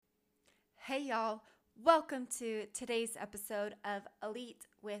Hey y'all, welcome to today's episode of Elite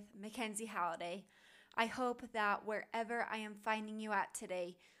with Mackenzie Halliday. I hope that wherever I am finding you at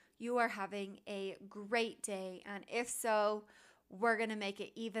today, you are having a great day. And if so, we're going to make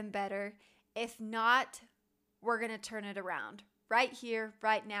it even better. If not, we're going to turn it around. Right here,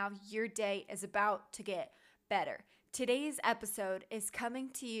 right now, your day is about to get better. Today's episode is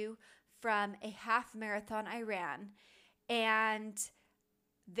coming to you from a half marathon I ran, and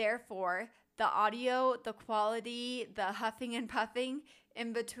therefore, the audio, the quality, the huffing and puffing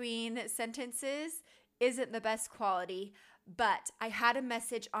in between sentences isn't the best quality, but I had a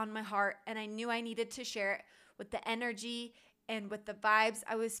message on my heart and I knew I needed to share it with the energy and with the vibes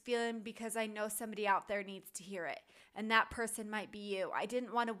I was feeling because I know somebody out there needs to hear it. And that person might be you. I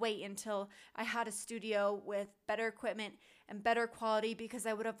didn't want to wait until I had a studio with better equipment and better quality because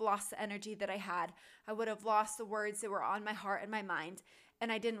I would have lost the energy that I had. I would have lost the words that were on my heart and my mind.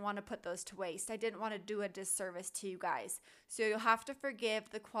 And I didn't want to put those to waste. I didn't want to do a disservice to you guys. So you'll have to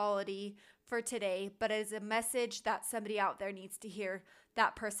forgive the quality for today, but it is a message that somebody out there needs to hear.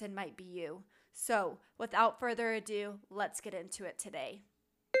 That person might be you. So without further ado, let's get into it today.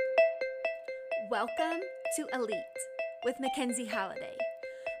 Welcome to Elite with Mackenzie Halliday.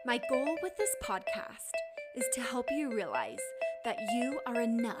 My goal with this podcast is to help you realize that you are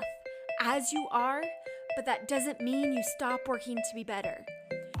enough as you are, but that doesn't mean you stop working to be better.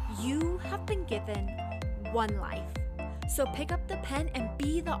 You have been given one life. So pick up the pen and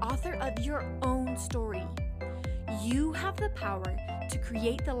be the author of your own story. You have the power to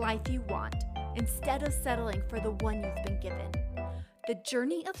create the life you want instead of settling for the one you've been given. The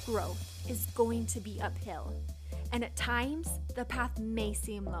journey of growth is going to be uphill, and at times the path may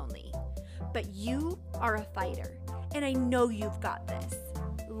seem lonely, but you are a fighter, and I know you've got this.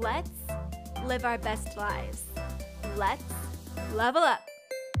 Let's live our best lives. Let's level up.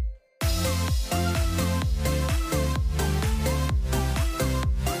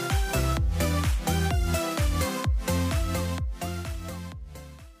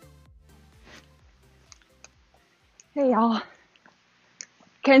 Hey y'all,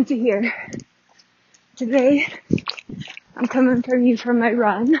 Kenzie here. Today, I'm coming from you for my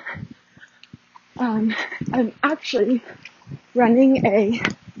run. I'm actually running a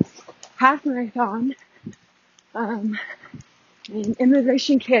half marathon in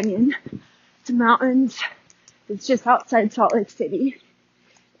Immigration Canyon. It's mountains. It's just outside Salt Lake City.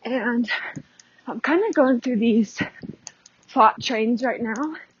 And I'm kind of going through these thought trains right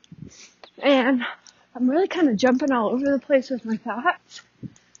now. And I'm really kind of jumping all over the place with my thoughts.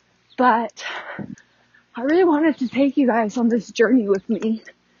 But I really wanted to take you guys on this journey with me.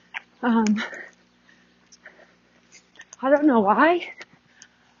 I don't know why.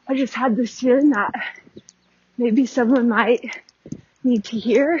 I just had this feeling that maybe someone might need to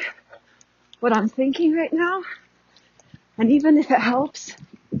hear what I'm thinking right now. And even if it helps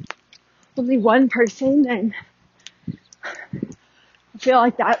only one person, then I feel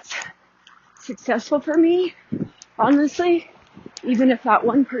like that's successful for me, honestly. Even if that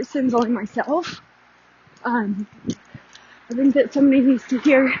one person's only myself. I think that somebody needs to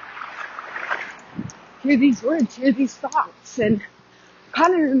hear these words, hear these thoughts, and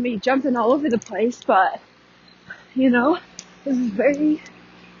kind of me jumping all over the place, but, you know, this is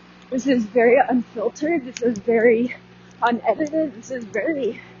very unfiltered, this is very unedited, this is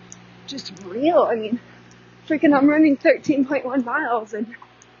very just real. I mean, freaking I'm running 13.1 miles, and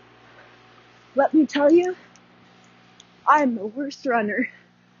let me tell you, I'm the worst runner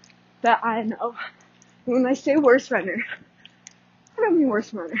that I know. And when I say worst runner, I don't mean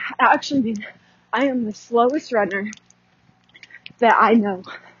worst runner. I actually mean I am the slowest runner that I know.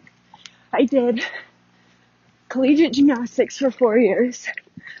 I did collegiate gymnastics for 4 years.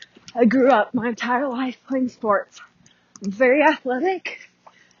 I grew up my entire life playing sports. I'm very athletic.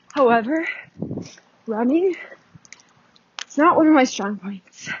 However, running, it's not one of my strong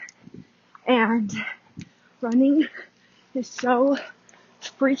points. And running is so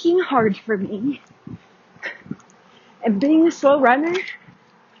freaking hard for me. And being a slow runner,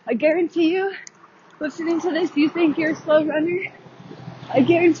 I guarantee you, listening to this, you think you're a slow runner? I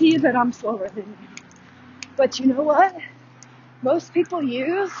guarantee you that I'm slower than you. But you know what? Most people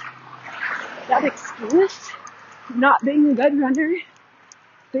use that excuse, not being a good runner,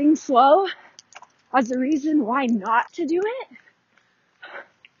 being slow, as a reason why not to do it.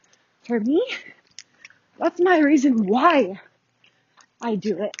 For me, that's my reason why I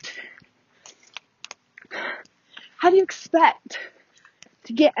do it. How do you expect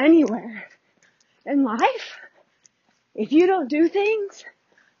to get anywhere in life if you don't do things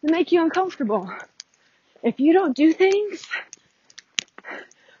that make you uncomfortable? If you don't do things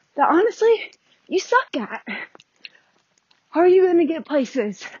that honestly, you suck at. How are you going to get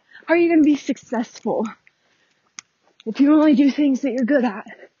places? How are you going to be successful if you only do things that you're good at?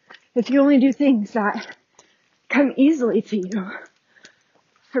 If you only do things that come easily to you?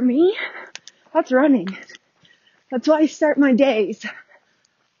 For me, that's running. That's why I start my days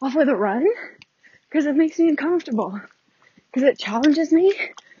off with a run, because it makes me uncomfortable. Because it challenges me,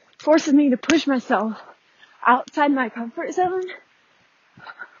 forces me to push myself outside my comfort zone.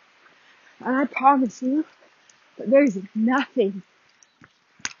 And I promise you that there's nothing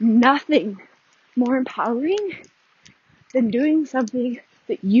more empowering than doing something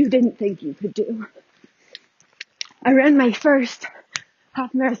that you didn't think you could do. I ran my first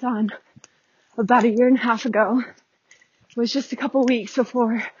half marathon about 1.5 years ago. It was just a couple weeks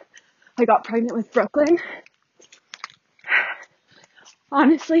before I got pregnant with Brooklyn.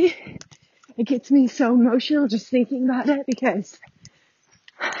 Honestly, it gets me so emotional just thinking about it, because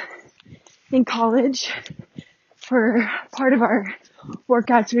in college, for part of our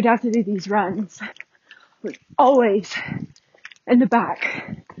workouts, we'd have to do these runs. I was always in the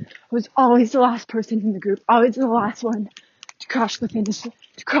back. I was always the last person in the group, always the last one to cross the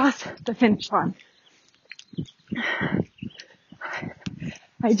finish line.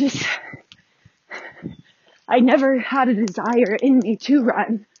 I never had a desire in me to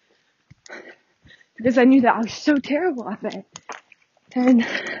run, because I knew that I was so terrible at it. And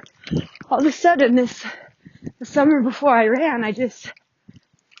all of a sudden, the summer before I ran, I don't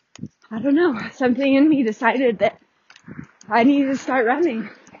know, something in me decided that I needed to start running.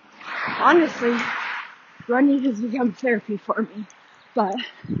 Honestly, running has become therapy for me, but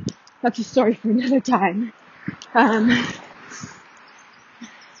that's a story for another time.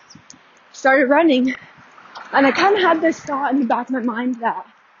 Started running, and I kind of had this thought in the back of my mind that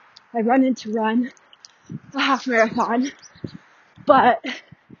I wanted to run a half marathon, but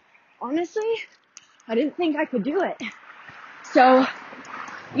honestly, I didn't think I could do it. So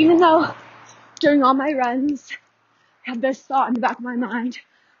even though during all my runs I had this thought in the back of my mind,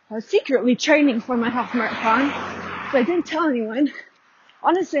 I was secretly training for my half marathon, but I didn't tell anyone.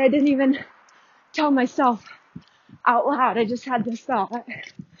 Honestly, I didn't even tell myself out loud. I just had this thought.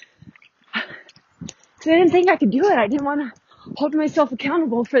 So I didn't think I could do it. I didn't want to hold myself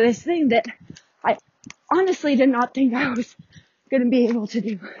accountable for this thing that I honestly did not think I was going to be able to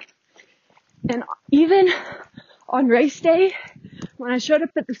do. And even on race day, when I showed up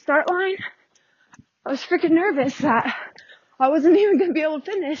at the start line, I was freaking nervous that I wasn't even going to be able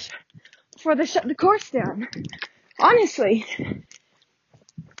to finish before they shut the course down. Honestly,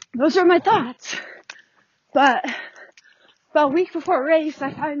 those are my thoughts. But about a week before a race,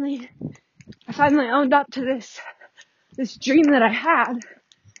 I finally owned up to this dream that I had.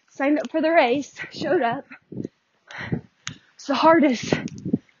 Signed up for the race, showed up. It's the hardest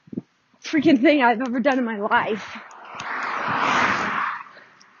freaking thing I've ever done in my life.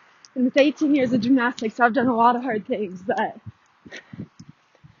 And with 18 years of gymnastics, I've done a lot of hard things, but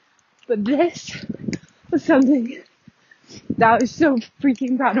this was something that I was so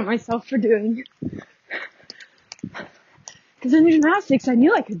freaking proud of myself for doing. Because in gymnastics, I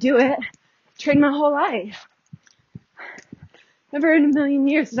knew I could do it. Trained my whole life. Never in a million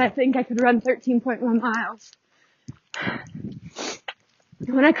years did I think I could run 13.1 miles.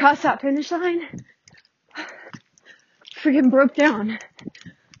 When I crossed that finish line, freaking broke down.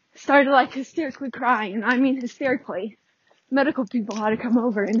 Started like hysterically crying, and I mean hysterically. Medical people had to come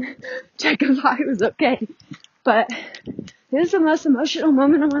over and check if I was okay. But this is the most emotional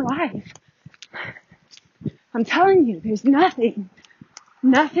moment of my life. I'm telling you, there's nothing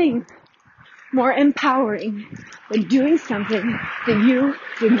more empowering than doing something that you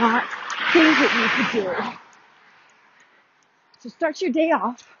did not think that you could do. So start your day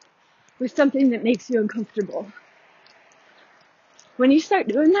off with something that makes you uncomfortable. When you start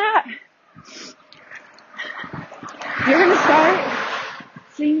doing that, you're going to start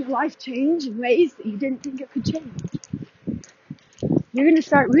seeing your life change in ways that you didn't think it could change. You're going to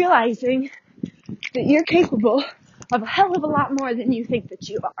start realizing that you're capable of a hell of a lot more than you think that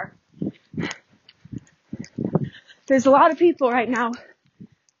you are. There's a lot of people right now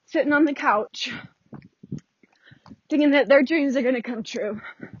sitting on the couch thinking that their dreams are going to come true.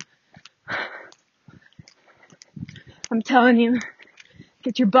 I'm telling you,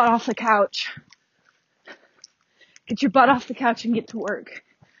 get your butt off the couch. Get your butt off the couch and get to work.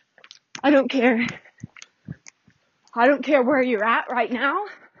 I don't care where you're at right now.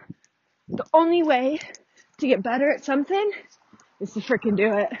 The only way to get better at something is to freaking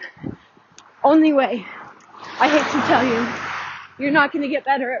do it. Only way. I hate to tell you, you're not going to get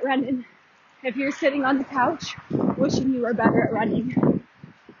better at running if you're sitting on the couch wishing you were better at running.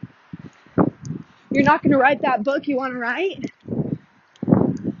 You're not going to write that book you want to write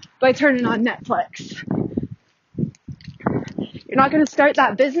by turning on Netflix. You're not going to start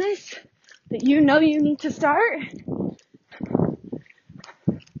that business that you know you need to start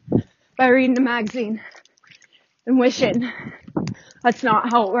by reading a magazine and wishing. That's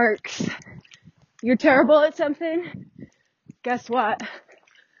not how it works. You're terrible at something. Guess what?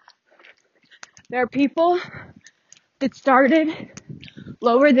 There are people that started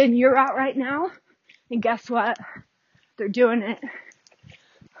lower than you're at right now. And guess what? They're doing it.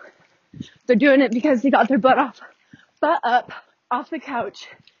 They're doing it because they got their butt up off the couch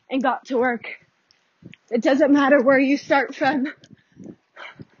and got to work. It doesn't matter where you start from.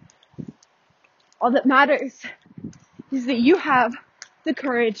 All that matters is that you have the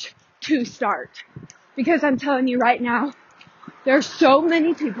courage to start. Because I'm telling you right now, there are so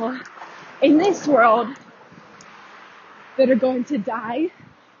many people in this world that are going to die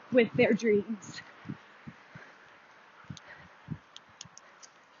with their dreams.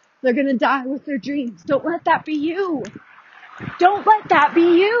 They're going to die with their dreams. Don't let that be you. Don't let that be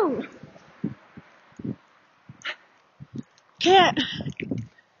you. Can't.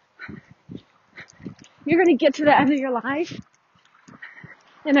 You're going to get to the end of your life,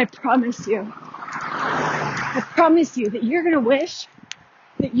 and I promise you that you're going to wish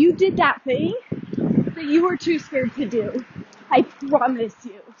that you did that thing that you were too scared to do. I promise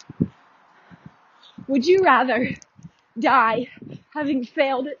you. Would you rather die having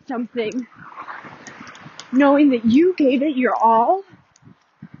failed at something, knowing that you gave it your all?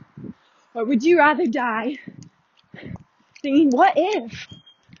 Or would you rather die thinking, what if?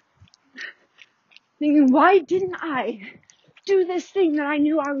 Thinking, why didn't I do this thing that I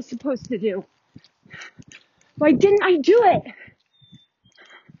knew I was supposed to do? Why didn't I do it?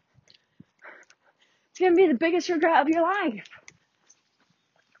 It's going to be the biggest regret of your life.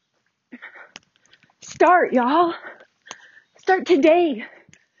 Start, y'all. Start today.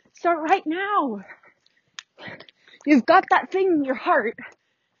 Start right now. You've got that thing in your heart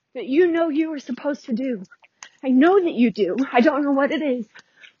that you know you were supposed to do. I know that you do. I don't know what it is,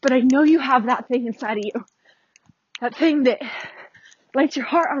 but I know you have that thing inside of you. That thing that lights your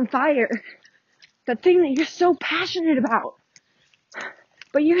heart on fire. That thing that you're so passionate about.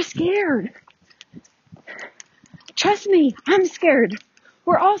 But you're scared. Trust me, I'm scared.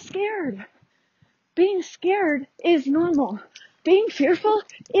 We're all scared. Being scared is normal. Being fearful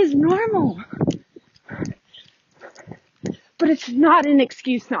is normal. But it's not an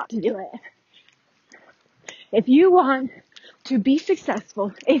excuse not to do it. If you want to be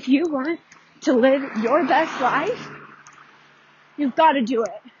successful, if you want to live your best life, you've got to do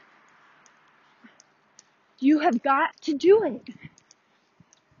it. You have got to do it.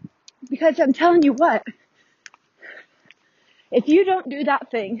 Because I'm telling you what, if you don't do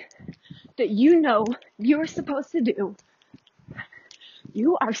that thing that you know you're supposed to do,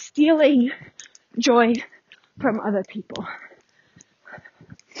 you are stealing joy from other people.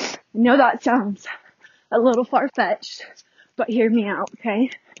 I know that sounds a little far-fetched, but hear me out, okay?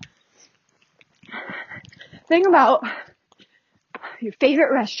 Think about your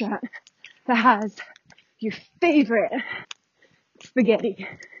favorite restaurant that has your favorite spaghetti.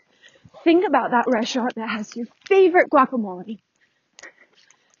 Think about that restaurant that has your favorite guacamole.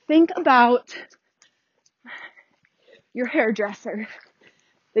 Think about your hairdresser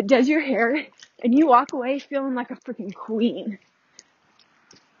that does your hair and you walk away feeling like a freaking queen.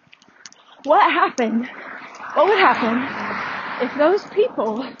 What would happen if those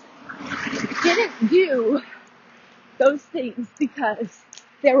people didn't do those things because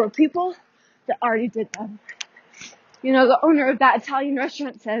there were people that already did them? You know, the owner of that Italian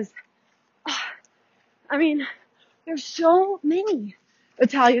restaurant says, there's so many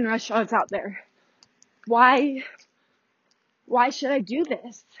Italian restaurants out there. Why should I do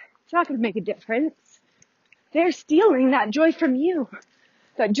this? It's not going to make a difference. They're stealing that joy from you.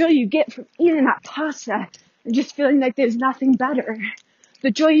 That joy you get from eating that pasta and just feeling like there's nothing better. The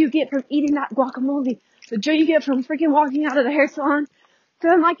joy you get from eating that guacamole. The joy you get from freaking walking out of the hair salon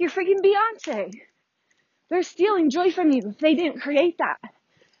feeling like you're freaking Beyonce. They're stealing joy from you if they didn't create that.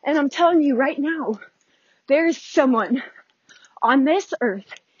 And I'm telling you right now, there's someone on this earth,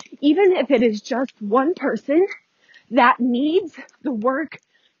 even if it is just one person, that needs the work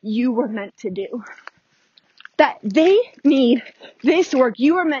you were meant to do. That they need this work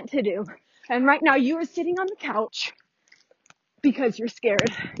you were meant to do. And right now you are sitting on the couch because you're scared.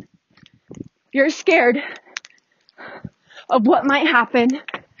 You're scared of what might happen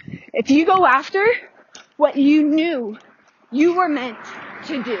if you go after what you knew you were meant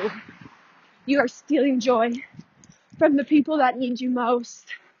to do. You are stealing joy from the people that need you most.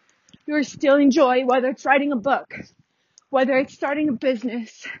 you're still enjoy, whether it's writing a book, whether it's starting a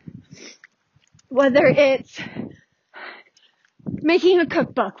business, whether it's making a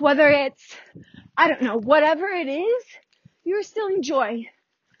cookbook, whether it's, I don't know, whatever it is, you're still enjoy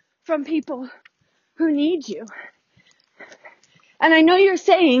from people who need you. And I know you're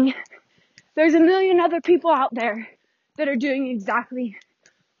saying there's a million other people out there that are doing exactly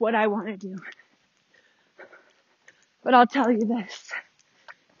what I want to do. But I'll tell you this.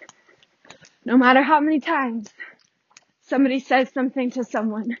 No matter how many times somebody says something to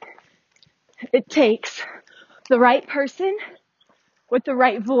someone, it takes the right person with the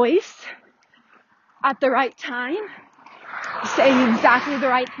right voice at the right time saying exactly the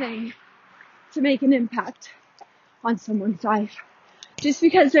right thing to make an impact on someone's life. Just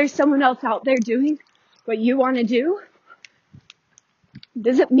because there's someone else out there doing what you want to do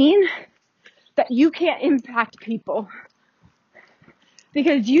doesn't mean that you can't impact people.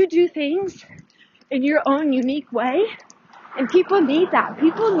 Because you do things in your own unique way, and people need that.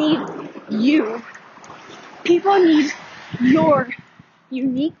 People need you. People need your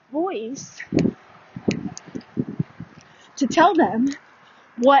unique voice to tell them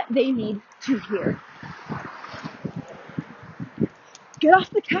what they need to hear. Get off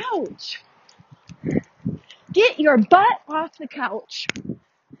the couch. Get your butt off the couch.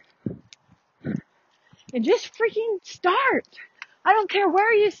 And just freaking start. I don't care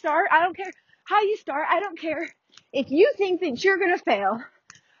where you start. I don't care how you start. I don't care if you think that you're going to fail.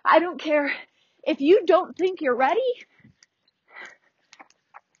 I don't care if you don't think you're ready.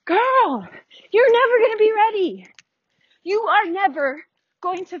 Girl, you're never going to be ready. You are never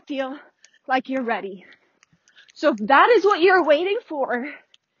going to feel like you're ready. So if that is what you're waiting for,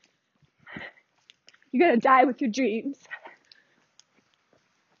 you're going to die with your dreams.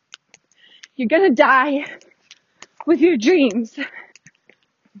 You're going to die with your dreams.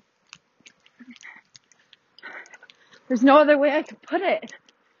 There's no other way I could put it.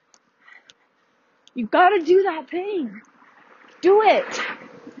 You gotta do that thing. Do it.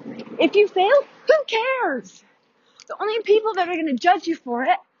 If you fail, who cares? The only people that are gonna judge you for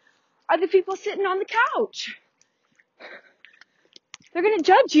it are the people sitting on the couch. They're gonna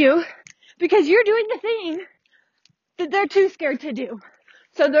judge you because you're doing the thing that they're too scared to do.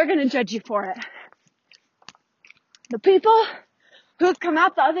 So they're gonna judge you for it. The people who have come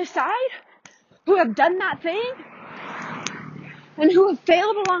out the other side, who have done that thing, and who have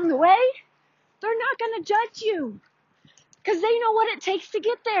failed along the way, they're not going to judge you. Because they know what it takes to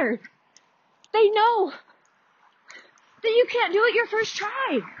get there. They know that you can't do it your first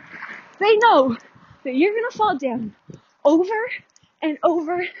try. They know that you're going to fall down over and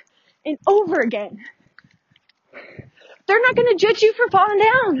over and over again. They're not going to judge you for falling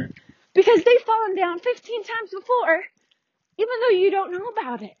down. Because they've fallen down 15 times before, even though you don't know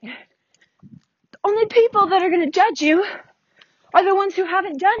about it. The only people that are going to judge you are the ones who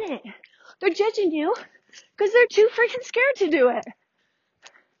haven't done it. They're judging you because they're too freaking scared to do it.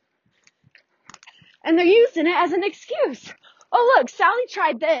 And they're using it as an excuse. Oh, look, Sally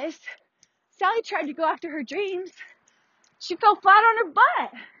tried this. Sally tried to go after her dreams. She fell flat on her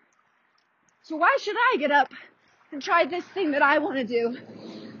butt. So why should I get up and try this thing that I want to do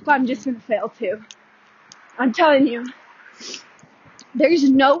if I'm just going to fail too? I'm telling you, there's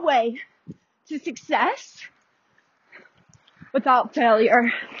no way to success without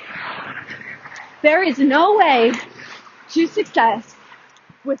failure. There is no way to success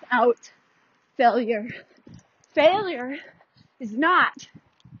without failure. Failure is not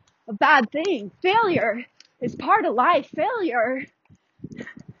a bad thing. Failure is part of life. Failure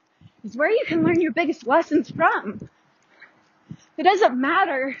is where you can learn your biggest lessons from. It doesn't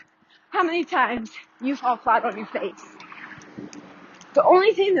matter how many times you fall flat on your face. The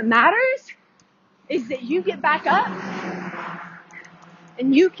only thing that matters is that you get back up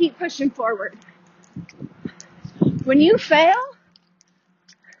and you keep pushing forward. When you fail,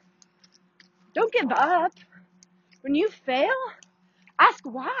 don't give up. When you fail, ask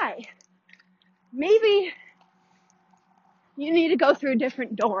why. Maybe you need to go through a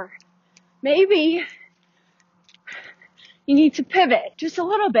different door. Maybe you need to pivot just a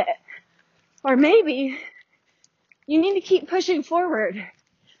little bit. Or maybe you need to keep pushing forward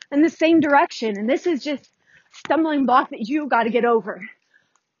in the same direction. And this is just a stumbling block that you got to get over.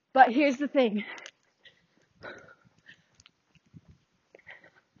 But here's the thing.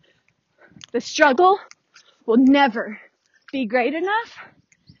 The struggle will never be great enough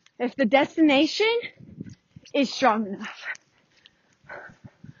if the destination is strong enough.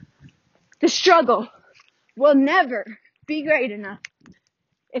 The struggle will never be great enough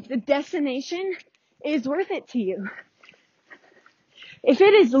if the destination is worth it to you. If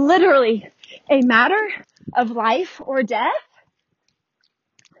it is literally a matter of life or death,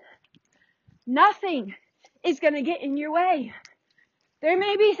 nothing is going to get in your way. There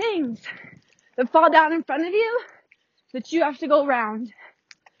may be things that fall down in front of you that you have to go around.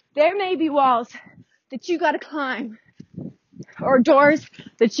 There may be walls that you got to climb or doors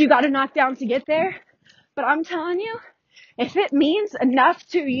that you got to knock down to get there. But I'm telling you, if it means enough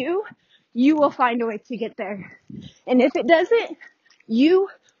to you, you will find a way to get there. And if it doesn't, you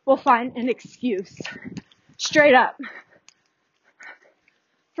will find an excuse. Straight up.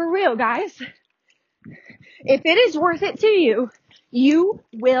 For real, guys. If it is worth it to you, you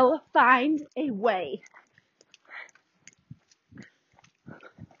will find a way.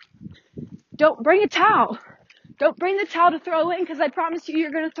 Don't bring a towel. Don't bring the towel to throw in, because I promise you,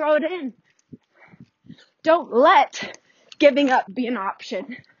 you're going to throw it in. Don't let giving up be an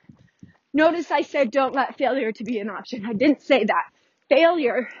option. Notice I said don't let failure to be an option. I didn't say that.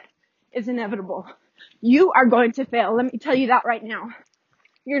 Failure is inevitable. You are going to fail. Let me tell you that right now.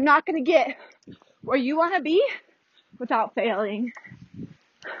 You're not going to get where you want to be without failing.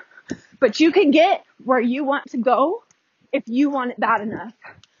 But you can get where you want to go if you want it bad enough.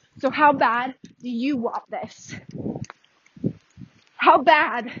 So how bad do you want this? How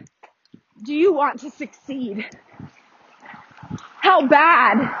bad do you want to succeed? How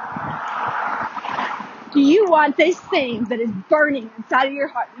bad do you want this thing that is burning inside of your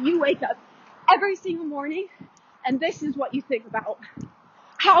heart? You wake up every single morning and this is what you think about.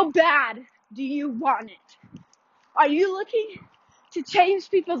 How bad do you want it? Are you looking to change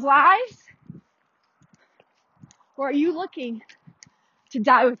people's lives? Or are you looking to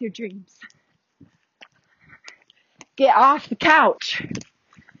die with your dreams? Get off the couch.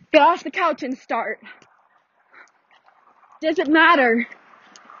 Get off the couch and start. Doesn't matter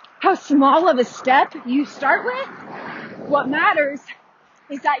how small of a step you start with. What matters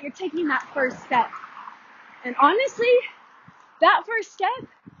is that you're taking that first step. And honestly, that first step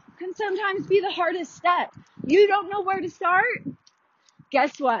can sometimes be the hardest step. You don't know where to start?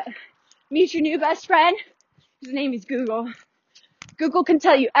 Guess what? Meet your new best friend. His name is Google. Google can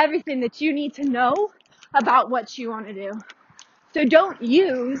tell you everything that you need to know about what you want to do. So don't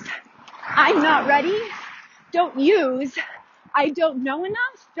use, I'm not ready. Don't use, I don't know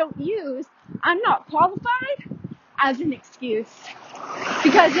enough. Don't use, I'm not qualified as an excuse.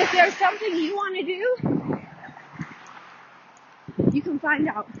 Because if there's something you want to do, you can find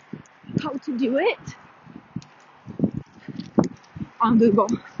out how to do it on Google,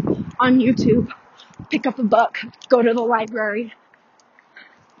 on YouTube. Pick up a book, go to the library.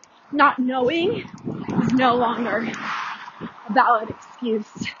 Not knowing is no longer a valid excuse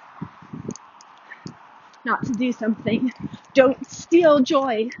not to do something. Don't steal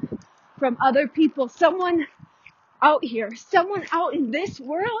joy from other people. Someone out here, someone out in this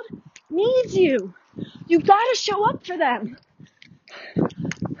world needs you. You gotta show up for them.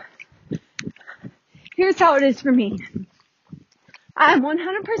 Here's how it is for me. I'm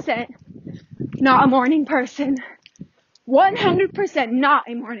 100% not a morning person. 100% not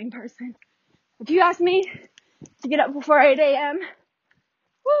a morning person. If you ask me to get up before 8 a.m.,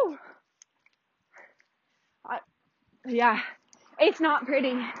 woo, yeah, it's not pretty.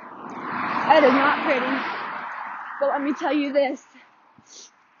 It is not pretty. But let me tell you this.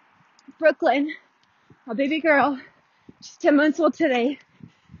 Brooklyn, a baby girl, she's 10 months old today,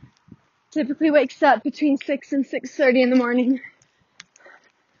 typically wakes up between 6 and 6:30 in the morning.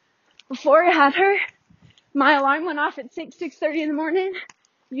 Before I had her, my alarm went off at 6:30 in the morning.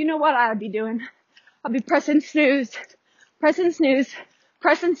 You know what I'd be doing? I'll be pressing snooze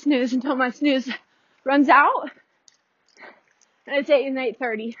until my snooze runs out. And it's 8 and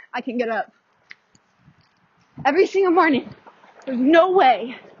 8:30. I can get up. Every single morning. There's no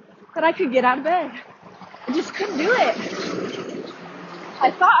way that I could get out of bed. I just couldn't do it. I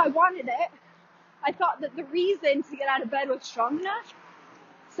thought I wanted it. I thought that the reason to get out of bed was strong enough.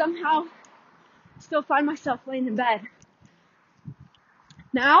 Somehow, still find myself laying in bed.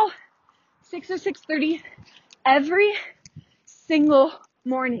 Now, 6 or 6:30, every single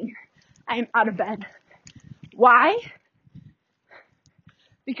morning, I am out of bed. Why?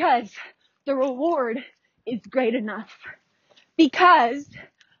 Because the reward is great enough. Because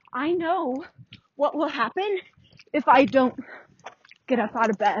I know what will happen if I don't get up out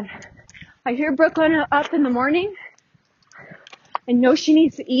of bed. I hear Brooklyn up in the morning. I know she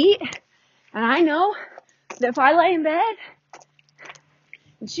needs to eat. And I know that if I lay in bed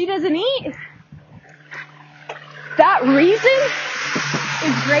and she doesn't eat, that reason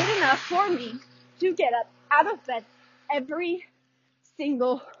is great enough for me to get up out of bed every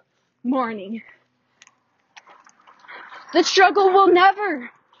single morning. The struggle will never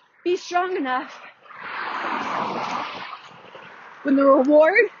be strong enough when the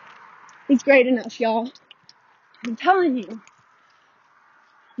reward is great enough, y'all. I'm telling you,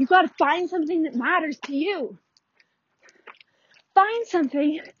 you gotta find something that matters to you. Find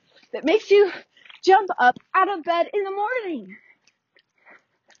something that makes you jump up out of bed in the morning.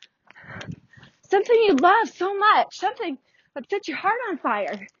 Something you love so much. Something that sets your heart on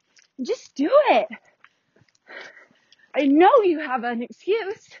fire. Just do it. I know you have an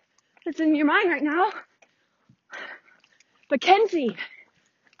excuse that's in your mind right now. But Kenzie,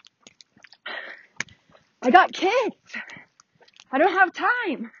 I got kids. I don't have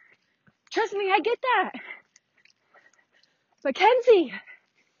time. Trust me, I get that. But Kenzie,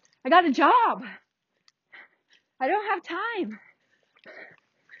 I got a job. I don't have time.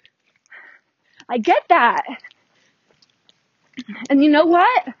 I get that. And you know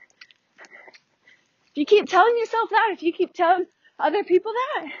what? If you keep telling yourself that, if you keep telling other people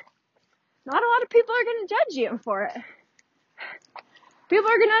that, not a lot of people are going to judge you for it. People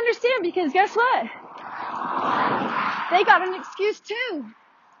are going to understand because guess what? They got an excuse too.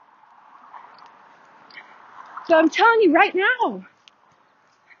 So I'm telling you right now,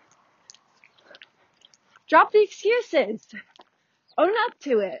 drop the excuses. Own up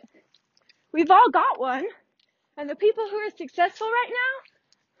to it. We've all got one. And the people who are successful right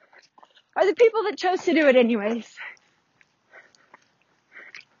now are the people that chose to do it anyways.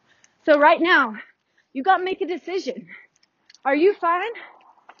 So right now, you gotta make a decision. Are you fine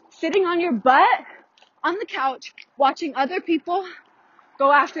sitting on your butt on the couch watching other people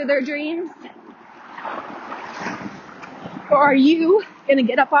go after their dreams? Or are you gonna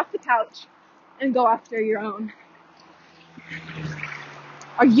get up off the couch and go after your own?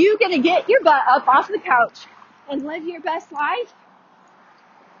 Are you gonna get your butt up off the couch and live your best life?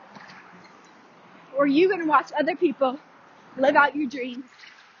 Or are you gonna watch other people live out your dreams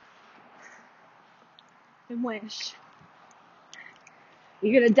and wish? Are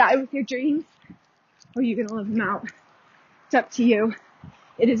you gonna die with your dreams? Or are you gonna live them out? It's up to you.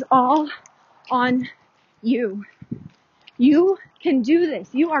 It is all on you. You can do this.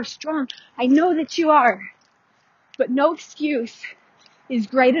 You are strong. I know that you are. But no excuse is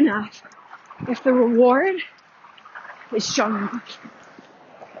great enough if the reward is strong enough.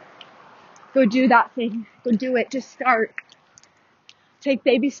 Go do that thing. Go do it. Just start. Take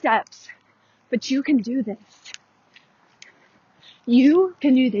baby steps. But you can do this. You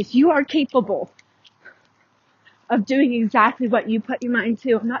can do this. You are capable of doing exactly what you put your mind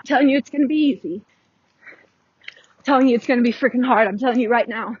to. I'm not telling you it's going to be easy. I'm telling you it's going to be freaking hard. I'm telling you right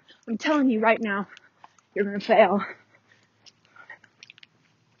now. I'm telling you right now. You're going to fail.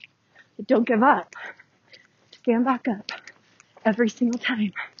 But don't give up. Stand back up. Every single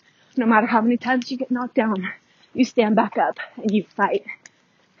time. No matter how many times you get knocked down, you stand back up and you fight.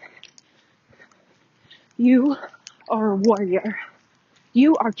 You are a warrior.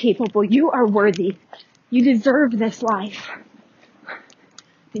 You are capable. You are worthy. You deserve this life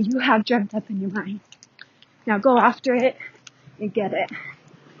that you have dreamt up in your mind. Now go after it and get it.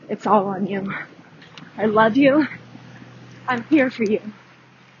 It's all on you. I love you. I'm here for you.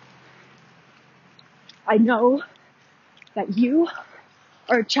 I know that you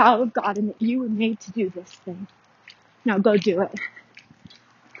are a child of God and that you were made to do this thing. Now go do it.